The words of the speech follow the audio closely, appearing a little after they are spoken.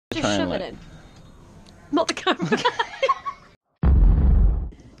try and like... it in. Not the camera guy.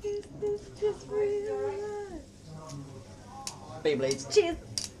 Is this just real? Beyblades. Cheers.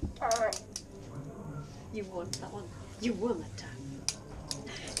 You won that one. You won that time.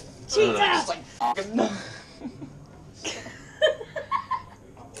 Cheetah!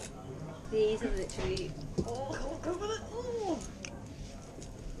 These are literally. Oh, go with it. Oh.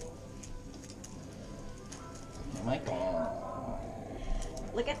 Oh my god.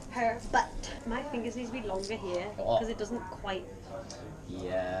 Look at her butt. My fingers need to be longer here because it doesn't quite.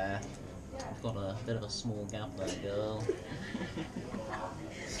 Yeah. I've got a bit of a small gap there, girl. You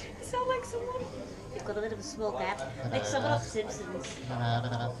sound like someone. You've got a bit of a small gap, like someone off Simpsons.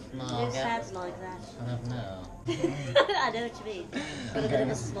 Who sounds like that? I don't know. I know what you mean. Got a bit of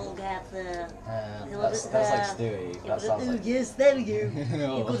a small gap there. That's like Stewie. That sounds like... Yes, there you go.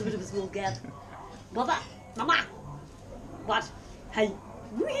 You've got a bit of a small gap. Mother! Mama! What? Hey!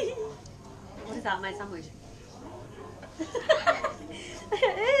 Whee! What is that, my sandwich?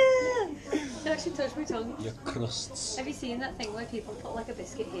 It actually touched my tongue. Your crusts. Have you seen that thing where people put like a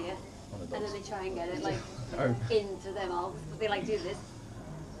biscuit here and then they try and get it like into their mouth? They like do this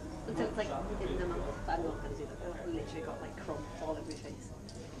until it's like in their mouth. But I'm not going to do that. I've literally got like crumbs all over my face.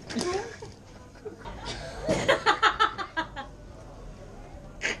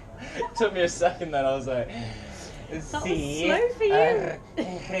 It took me a second then, I was like... That was slow for you.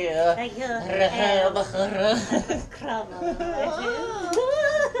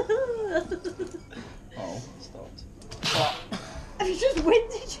 Oh, stopped. Have you just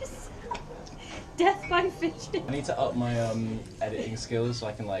winded yourself? Death by fishing. I need to up my editing skills so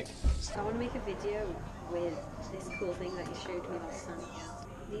I can like... I want to make a video with this cool thing that you showed me last time.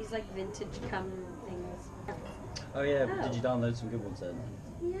 These like vintage cam things. Oh yeah, but did you download some good ones then?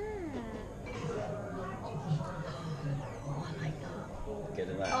 Yeah. Get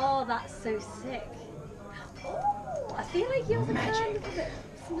in there. Oh, that's so sick. Oh, I feel like you're the kind of that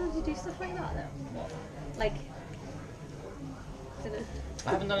sometimes you do stuff like that though. What? Like, I don't know. I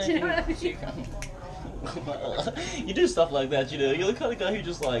haven't done Do you know anything. what I mean? You do stuff like that, you know. You're the kind of guy who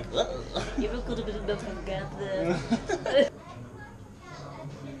just like... You've got a bit of nothing gap there.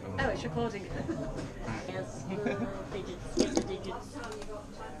 Oh, it's recording. Yes, digits. Yes, the digits.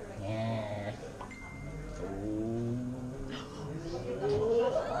 Yeah.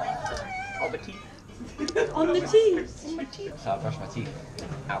 On the teeth. On the teeth. On my teeth. So I brush my teeth.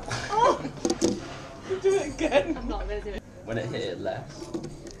 Ow. Oh! Do it again. I'm not going to do it. When it hit it less.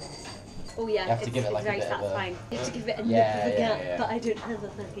 Oh yeah, You have to give it like very a bit of a... satisfying. You have to give it a Yeah, nip of a gap, yeah. but I don't have a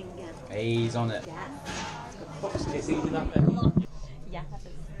fucking gap. He's on it. Yeah. It's easy that bit. Yeah, that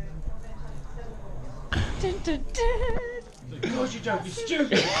is. Dun, dun, dun. Of course you don't, you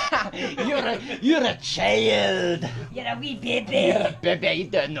stupid! you're a child! You're a wee baby! You're a baby, you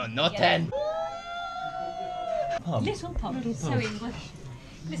don't know nothing! Pump. Little Pump. He's so English.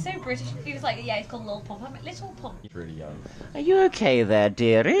 He's so British. He was like, yeah, he's called Lil Pump. I'm like, Little Pump. He's really young. Are you okay there,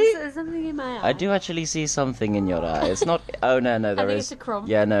 dearie? There's something in my eye. I do actually see something in your eye. It's not... Oh, no, there I think is... it's a crumb.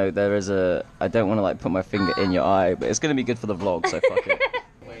 Yeah, no, there is a... I don't want to, like, put my finger in your eye, but it's going to be good for the vlog, so fuck it.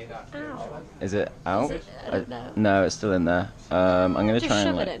 Ow. Is it out? I don't know. No, it's still in there. I'm going to Just try and,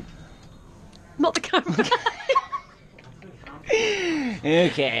 shove like... it in. Not the camera guy.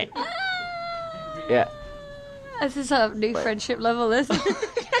 Okay. Yeah. This is a new friendship level, isn't it?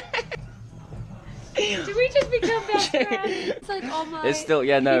 Did we just become best friends? It's like, oh my... It's still...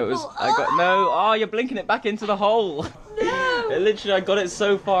 Yeah, no, it was... people- I got... No! Oh, you're blinking it back into the hole! No! It literally, I got it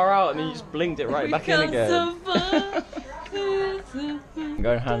so far out and then you just blinked it right back in again. So far. I'm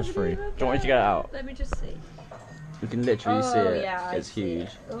going hands-free. Do you want me to get it out? Let me just see. You can literally see it. Yeah, I it's see huge.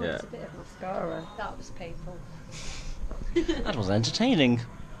 It. Oh, yeah. it's a bit of mascara. That was painful. That was entertaining.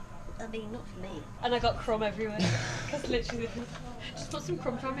 I mean, not for me. And I got crumb everywhere. Because literally, just put some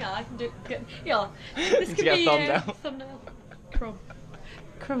crumb from my eye. I can do it. Yeah. This could get a be thumbnail. thumbnail. Crumb.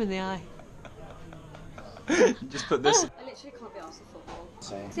 Crumb in the eye. Just put this. I literally can't be arsed with football.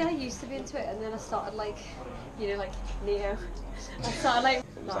 See, I used to be into it, and then I started like, you know, like Neo. I started like. It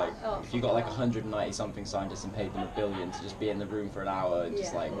was like, if you got like 190 something scientists and paid them $1 billion to just be in the room for an hour and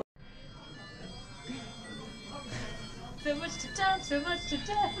just like. So much to tell, so much to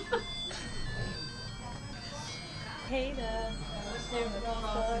tell. Hey there.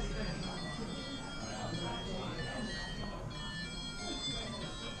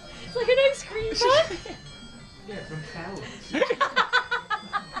 It's like an ice cream bun. Yeah, from cows.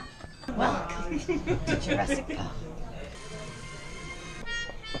 Welcome to Jurassic Park.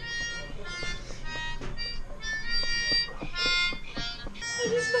 I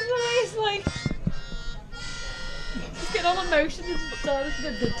just love the way it's like. Just get on motion is done.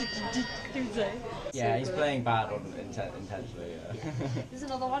 Yeah, he's playing bad on intentionally. Yeah. There's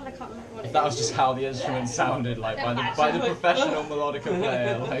another one, I can't remember what it is. That was just how the instrument sounded, like by the professional melodica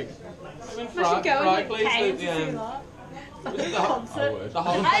player. Like, I should go and like pay to see that. Concert. The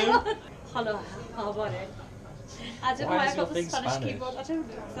whole thing. Hello, how about it? I don't know why I got the Spanish keyboard. I don't know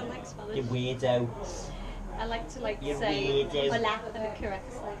because I like Spanish. You weirdo. I like to like You say weirdo. hola and it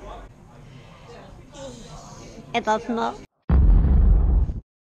corrects like. It does not.